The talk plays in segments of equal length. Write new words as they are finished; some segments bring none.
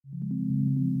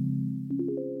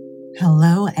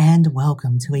Hello and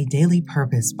welcome to a Daily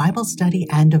Purpose Bible study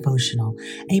and devotional,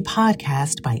 a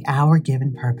podcast by Our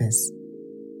Given Purpose.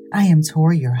 I am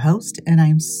Tori, your host, and I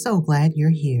am so glad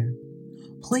you're here.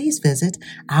 Please visit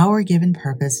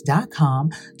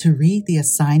OurGivenPurpose.com to read the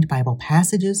assigned Bible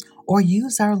passages or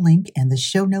use our link in the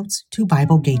show notes to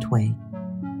Bible Gateway.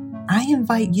 I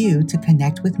invite you to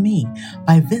connect with me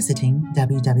by visiting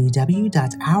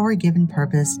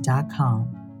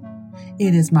www.OurGivenPurpose.com.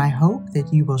 It is my hope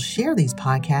that you will share these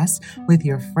podcasts with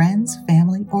your friends,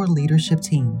 family, or leadership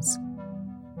teams.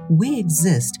 We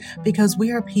exist because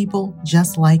we are people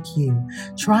just like you,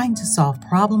 trying to solve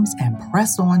problems and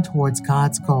press on towards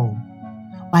God's goal.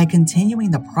 By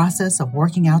continuing the process of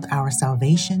working out our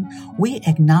salvation, we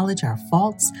acknowledge our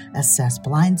faults, assess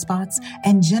blind spots,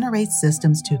 and generate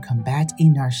systems to combat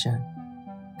inertia.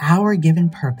 Our given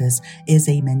purpose is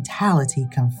a mentality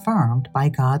confirmed by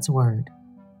God's Word.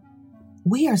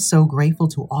 We are so grateful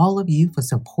to all of you for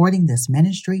supporting this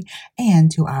ministry and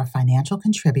to our financial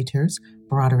contributors,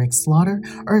 Broderick Slaughter,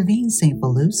 Irvine St.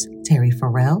 Velouse, Terry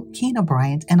Farrell, Keena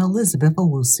Bryant, and Elizabeth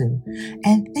Owusu.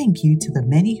 And thank you to the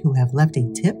many who have left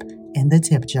a tip in the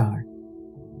tip jar.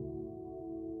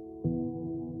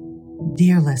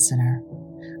 Dear listener,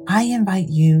 I invite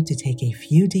you to take a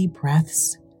few deep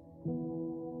breaths.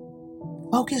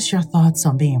 Focus your thoughts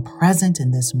on being present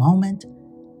in this moment,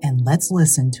 and let's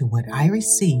listen to what I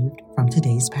received from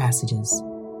today's passages.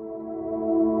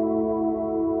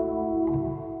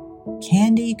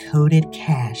 Candy-Coated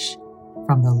Cash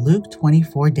from the Luke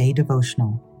 24-Day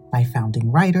Devotional by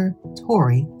founding writer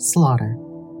Tori Slaughter.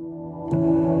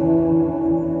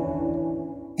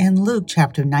 In Luke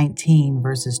chapter 19,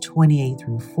 verses 28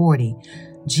 through 40,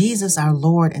 Jesus, our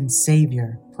Lord and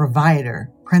Savior,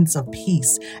 Provider, Prince of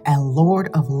Peace, and Lord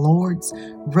of Lords,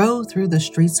 rode through the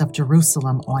streets of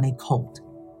Jerusalem on a colt.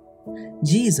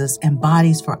 Jesus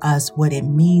embodies for us what it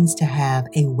means to have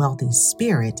a wealthy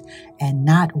spirit and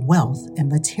not wealth and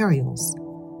materials.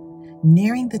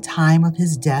 Nearing the time of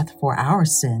his death for our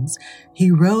sins, he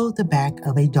rode the back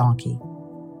of a donkey.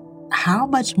 How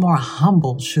much more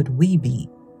humble should we be?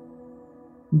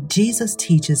 Jesus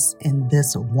teaches in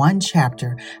this one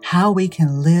chapter how we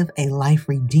can live a life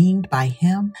redeemed by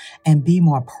Him and be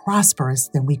more prosperous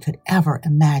than we could ever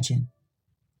imagine.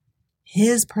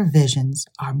 His provisions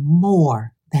are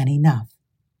more than enough.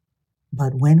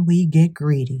 But when we get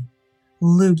greedy,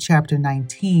 Luke chapter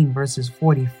 19, verses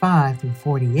 45 through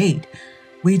 48,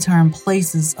 we turn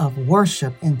places of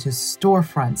worship into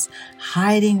storefronts,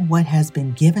 hiding what has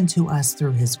been given to us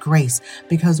through His grace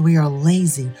because we are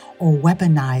lazy or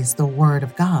weaponize the Word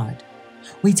of God.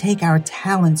 We take our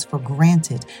talents for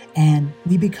granted and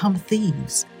we become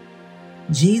thieves.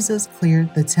 Jesus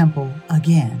cleared the temple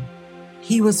again.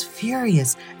 He was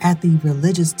furious at the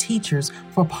religious teachers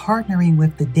for partnering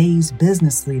with the day's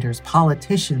business leaders,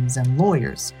 politicians, and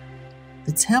lawyers.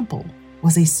 The temple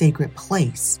was a sacred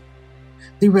place.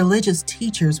 The religious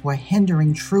teachers were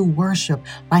hindering true worship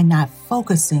by not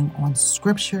focusing on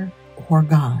Scripture or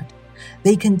God.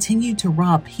 They continued to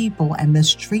rob people and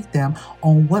mistreat them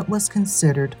on what was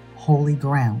considered holy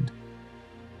ground.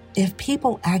 If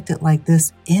people acted like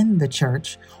this in the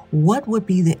church, what would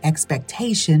be the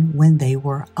expectation when they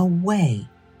were away?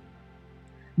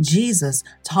 Jesus,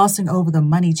 tossing over the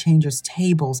money changers'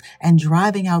 tables and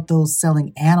driving out those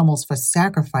selling animals for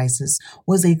sacrifices,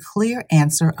 was a clear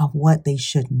answer of what they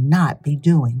should not be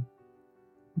doing.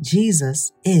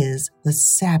 Jesus is the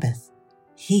Sabbath.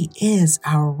 He is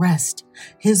our rest.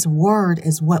 His word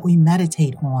is what we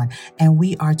meditate on, and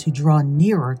we are to draw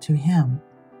nearer to Him.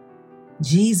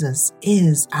 Jesus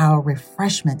is our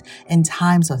refreshment in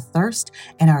times of thirst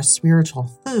and our spiritual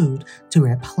food to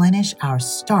replenish our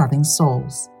starving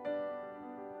souls.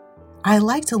 I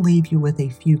like to leave you with a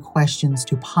few questions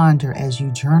to ponder as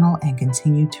you journal and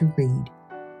continue to read.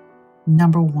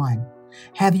 Number 1,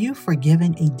 have you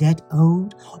forgiven a debt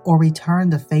owed or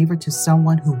returned the favor to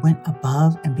someone who went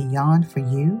above and beyond for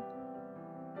you?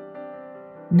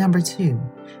 Number 2,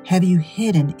 have you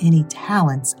hidden any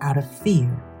talents out of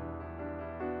fear?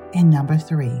 And number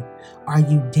 3, are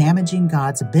you damaging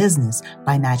God's business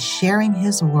by not sharing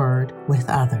His word with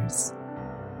others?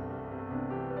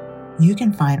 You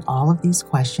can find all of these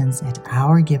questions at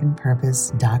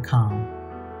OurGivenPurpose.com.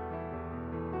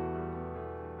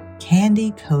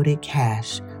 Candy-Coated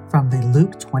Cash from the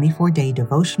Luke 24-Day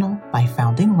Devotional by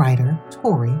founding writer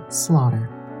Tori Slaughter.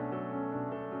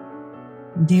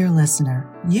 Dear listener,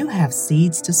 you have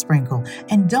seeds to sprinkle,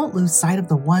 and don't lose sight of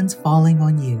the ones falling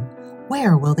on you.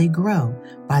 Where will they grow?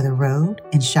 By the road,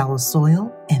 in shallow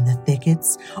soil, in the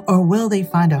thickets? Or will they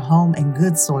find a home in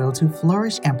good soil to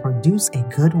flourish and produce a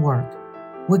good work?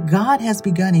 What God has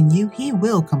begun in you, He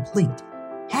will complete.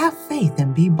 Have faith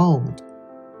and be bold.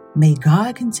 May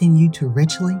God continue to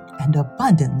richly and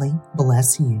abundantly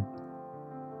bless you.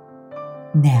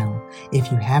 Now, if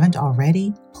you haven't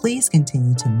already, please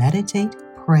continue to meditate,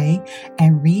 pray,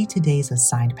 and read today's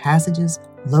assigned passages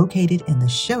located in the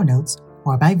show notes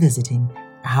or by visiting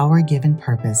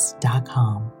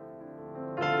OurGivenPurpose.com.